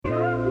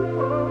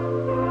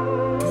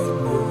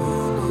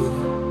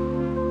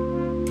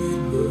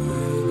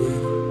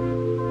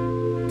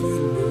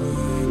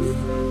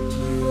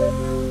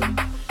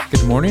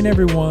morning,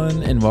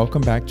 everyone, and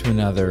welcome back to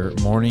another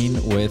Morning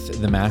with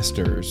the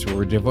Masters, where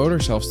we devote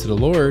ourselves to the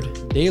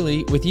Lord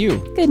daily with you.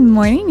 Good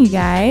morning, you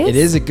guys. It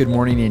is a good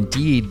morning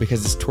indeed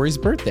because it's Tori's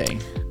birthday.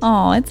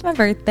 Oh, it's my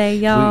birthday,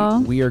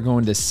 y'all. We are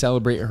going to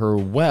celebrate her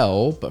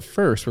well, but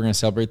first we're going to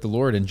celebrate the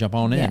Lord and jump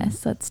on in.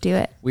 Yes, let's do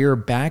it. We are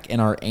back in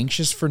our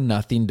Anxious for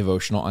Nothing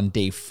devotional on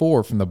day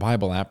 4 from the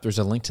Bible app. There's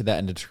a link to that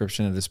in the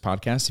description of this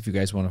podcast if you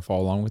guys want to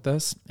follow along with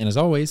us. And as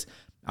always,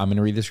 I'm going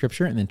to read the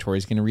scripture and then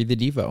Tori's going to read the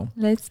Devo.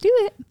 Let's do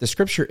it. The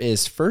scripture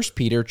is 1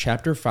 Peter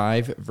chapter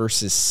 5,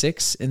 verses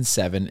 6 and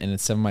 7, and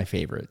it's some of my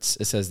favorites.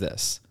 It says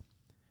this: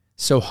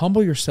 "So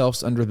humble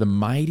yourselves under the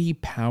mighty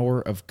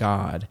power of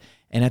God,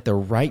 and at the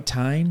right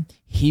time,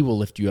 he will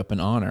lift you up in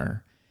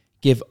honor.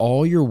 Give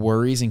all your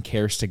worries and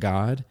cares to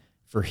God,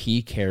 for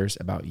he cares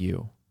about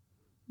you."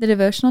 The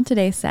devotional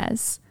today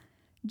says,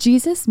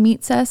 Jesus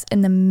meets us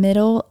in the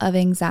middle of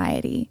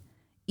anxiety,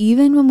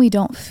 even when we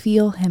don't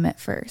feel him at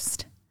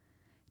first.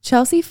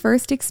 Chelsea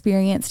first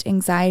experienced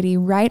anxiety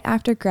right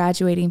after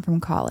graduating from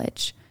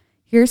college.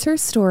 Here's her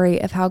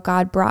story of how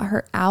God brought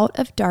her out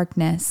of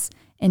darkness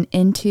and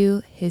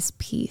into his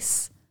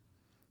peace.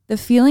 The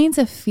feelings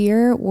of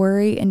fear,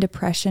 worry, and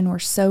depression were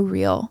so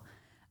real.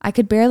 I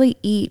could barely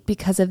eat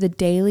because of the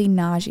daily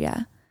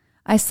nausea.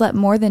 I slept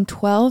more than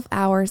 12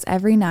 hours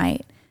every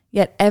night,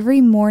 yet every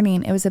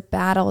morning it was a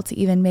battle to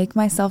even make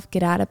myself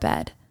get out of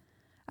bed.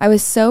 I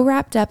was so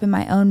wrapped up in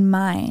my own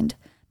mind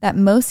that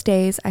most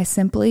days I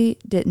simply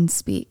didn't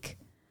speak.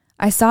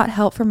 I sought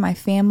help from my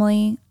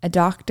family, a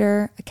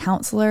doctor, a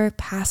counselor,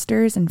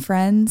 pastors, and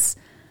friends,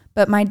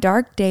 but my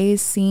dark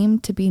days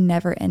seemed to be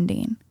never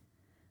ending.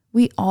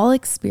 We all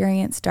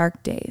experience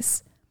dark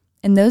days,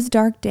 and those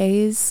dark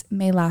days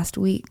may last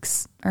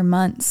weeks or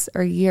months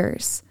or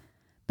years.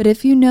 But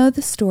if you know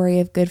the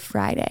story of Good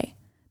Friday,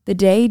 the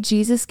day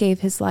Jesus gave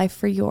his life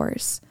for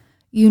yours,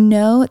 you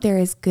know there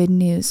is good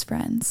news,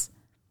 friends.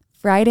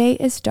 Friday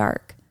is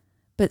dark,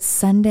 but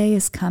Sunday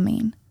is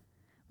coming.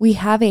 We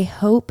have a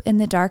hope in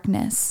the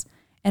darkness,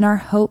 and our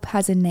hope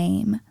has a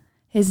name.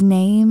 His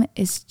name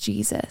is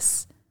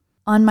Jesus.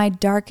 On my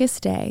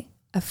darkest day,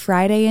 a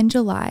Friday in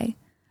July,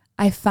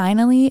 I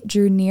finally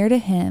drew near to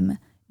him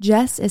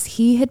just as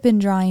he had been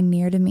drawing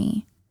near to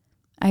me.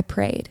 I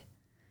prayed,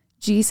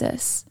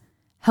 Jesus,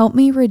 help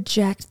me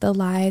reject the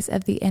lies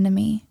of the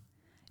enemy.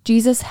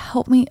 Jesus,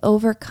 help me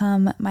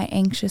overcome my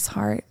anxious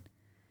heart.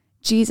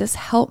 Jesus,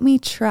 help me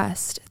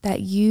trust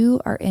that you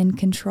are in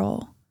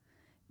control.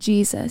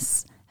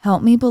 Jesus,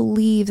 help me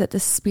believe that the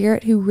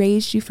Spirit who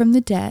raised you from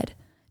the dead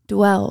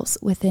dwells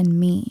within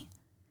me.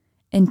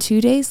 And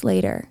 2 days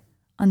later,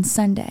 on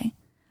Sunday,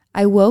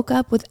 I woke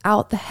up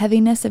without the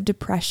heaviness of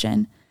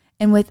depression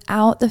and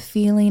without the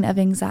feeling of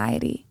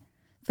anxiety.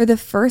 For the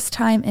first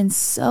time in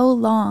so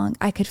long,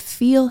 I could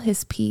feel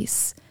his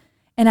peace,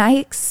 and I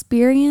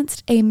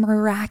experienced a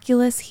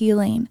miraculous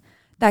healing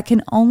that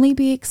can only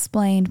be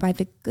explained by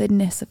the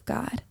goodness of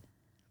God.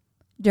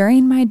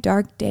 During my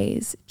dark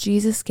days,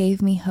 Jesus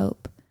gave me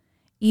hope.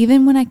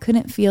 Even when I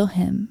couldn't feel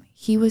him,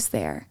 he was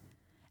there.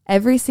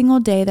 Every single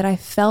day that I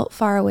felt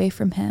far away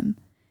from him,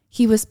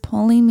 he was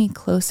pulling me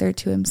closer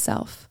to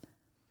himself.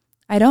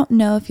 I don't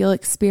know if you'll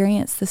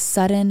experience the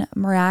sudden,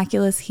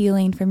 miraculous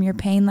healing from your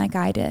pain like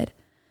I did,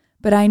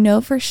 but I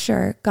know for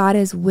sure God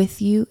is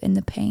with you in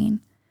the pain.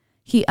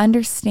 He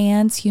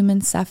understands human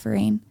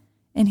suffering,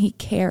 and he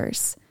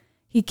cares.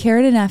 He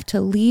cared enough to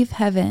leave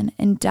heaven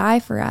and die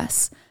for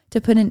us to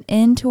put an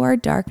end to our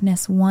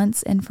darkness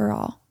once and for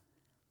all.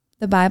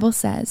 The Bible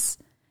says,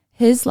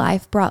 his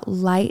life brought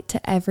light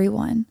to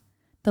everyone.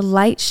 The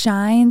light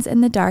shines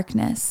in the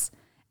darkness,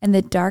 and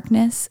the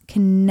darkness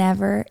can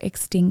never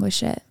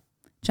extinguish it.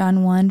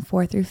 John 1,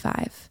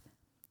 4-5.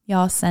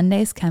 Y'all,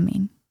 Sunday's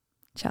coming.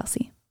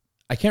 Chelsea.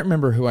 I can't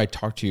remember who I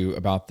talked to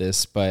about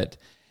this, but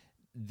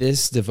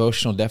this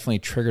devotional definitely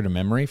triggered a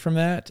memory from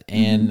that.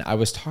 And I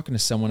was talking to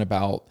someone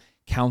about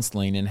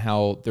counseling and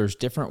how there's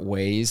different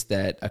ways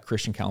that a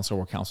Christian counselor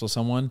will counsel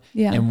someone.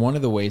 Yeah. And one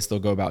of the ways they'll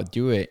go about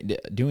doing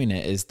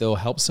it is they'll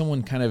help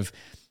someone kind of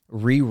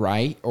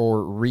rewrite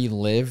or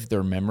relive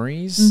their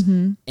memories,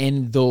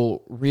 and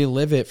they'll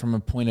relive it from a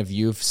point of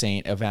view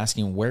of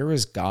asking, where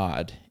is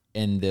God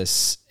in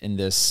this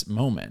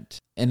moment?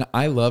 And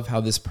I love how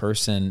this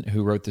person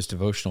who wrote this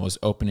devotional is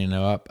opening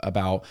up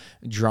about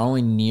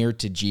drawing near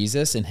to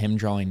Jesus and him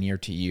drawing near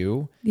to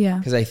you. Yeah.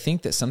 Because I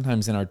think that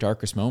sometimes in our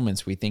darkest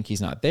moments, we think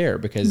he's not there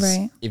because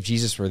if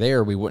Jesus were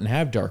there, we wouldn't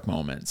have dark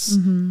moments.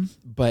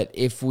 But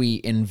if we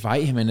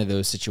invite him into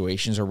those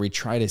situations or we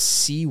try to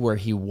see where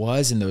he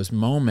was in those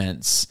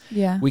moments,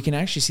 we can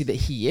actually see that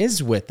he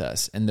is with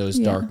us in those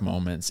dark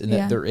moments and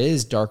that there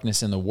is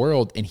darkness in the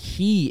world and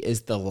he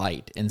is the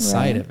light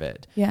inside of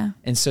it. Yeah.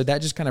 And so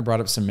that just kind of brought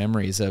up some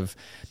memories of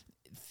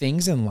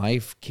things in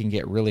life can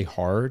get really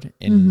hard,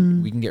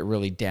 and we can get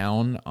really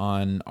down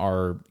on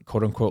our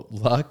quote unquote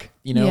luck,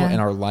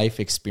 and our life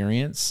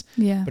experience.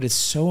 Yeah. But it's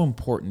so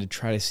important to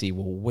try to see,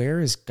 well,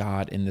 where is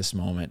God in this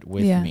moment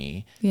with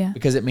me? Yeah.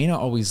 Because it may not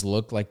always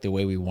look like the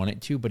way we want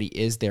it to, but he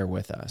is there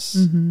with us.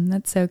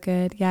 That's so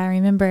good. Yeah. I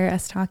remember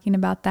us talking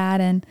about that.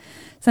 And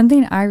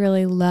something I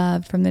really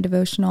loved from the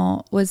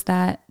devotional was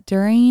that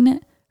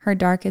during her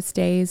darkest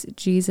days,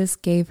 Jesus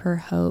gave her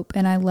hope.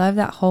 And I love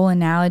that whole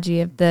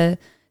analogy of the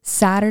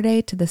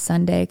Saturday to the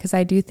Sunday, because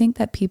I do think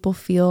that people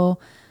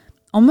feel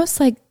almost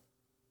like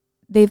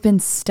they've been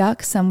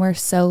stuck somewhere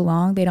so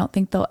long, they don't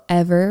think they'll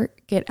ever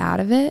get out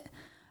of it.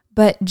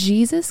 But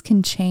Jesus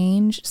can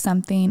change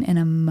something in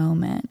a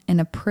moment, in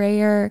a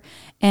prayer,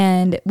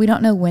 and we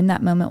don't know when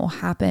that moment will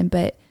happen,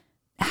 but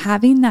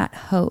having that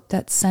hope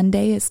that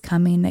Sunday is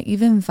coming, that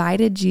you've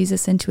invited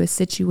Jesus into a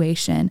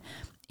situation.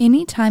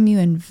 Anytime you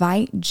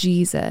invite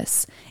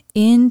Jesus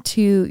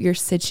into your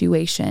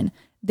situation,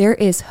 there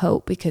is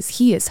hope, because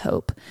he is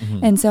hope.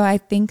 And so I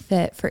think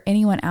that for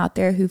anyone out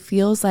there who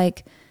feels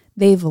like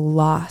they've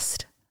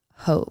lost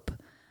hope,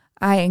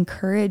 I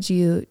encourage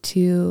you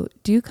to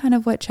do kind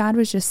of what Chad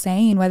was just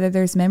saying. Whether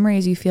there's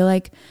memories you feel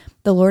like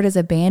the Lord has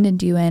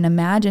abandoned you in,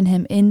 imagine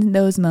him in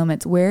those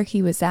moments where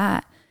he was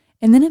at,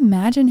 and then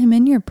imagine him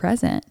in your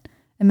present.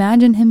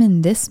 Imagine him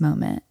in this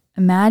moment.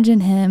 Imagine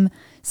him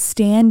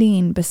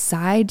standing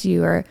beside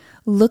you or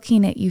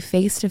looking at you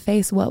face to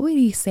face. What would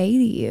he say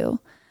to you?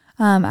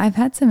 I've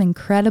had some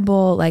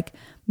incredible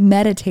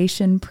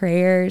meditation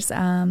prayers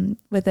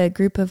with a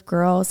group of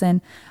girls.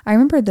 And I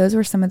remember those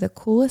were some of the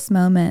coolest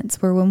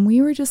moments, where when we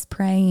were just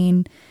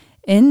praying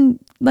in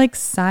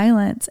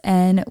silence,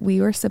 and we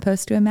were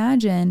supposed to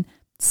imagine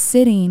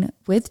sitting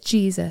with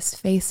Jesus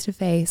face to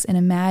face and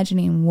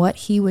imagining what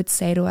he would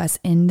say to us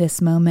in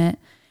this moment.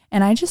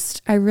 And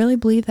I really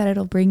believe that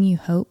it'll bring you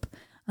hope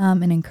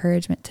and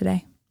encouragement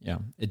today. Yeah,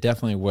 it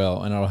definitely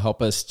will. And it'll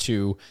help us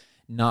to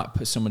not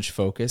put so much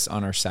focus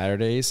on our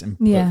Saturdays and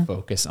put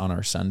focus on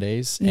our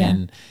Sundays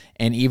and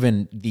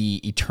even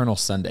the eternal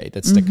Sunday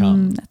that's to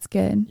come. That's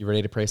good. You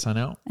ready to pray sign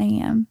out? I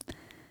am.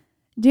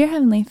 Dear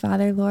Heavenly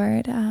Father,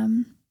 Lord,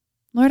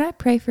 Lord, I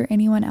pray for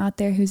anyone out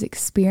there who's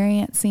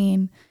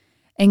experiencing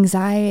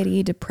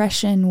anxiety,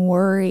 depression,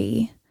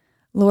 worry,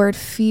 Lord,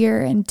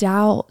 fear and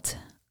doubt,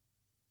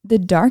 the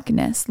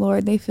darkness,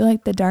 Lord. They feel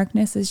like the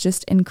darkness is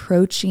just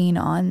encroaching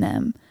on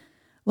them.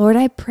 Lord,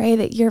 I pray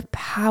that your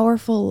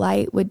powerful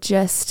light would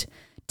just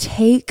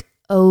take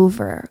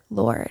over,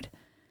 Lord,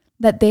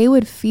 that they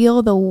would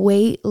feel the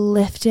weight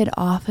lifted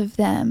off of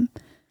them,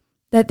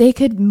 that they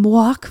could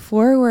walk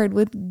forward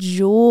with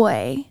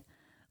joy,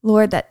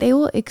 Lord, that they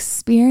will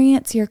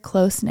experience your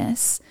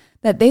closeness,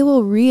 that they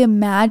will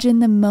reimagine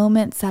the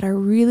moments that are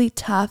really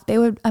tough. They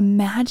would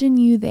imagine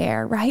you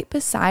there right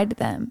beside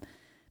them,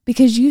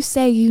 because you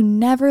say you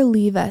never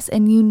leave us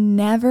and you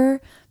never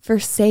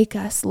forsake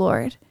us,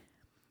 Lord.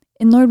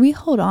 And Lord, we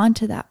hold on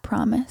to that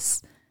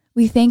promise.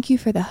 We thank you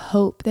for the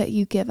hope that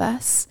you give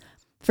us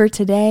for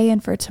today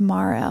and for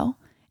tomorrow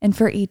and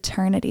for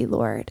eternity,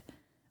 Lord.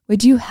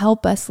 Would you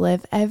help us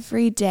live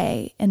every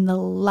day in the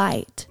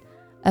light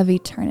of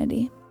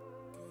eternity?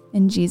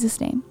 In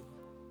Jesus' name,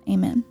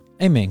 amen.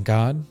 Amen,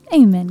 God.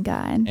 Amen,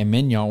 God.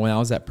 Amen, y'all. Well, that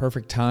was that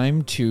perfect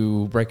time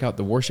to break out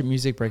the worship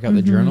music, break out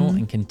the journal,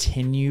 and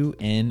continue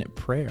in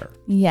prayer.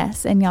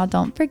 Yes, and y'all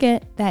don't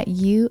forget that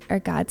you are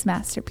God's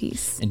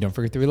masterpiece. And don't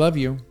forget that we love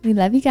you. We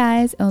love you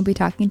guys, and we'll be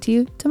talking to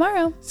you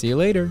tomorrow. See you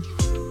later.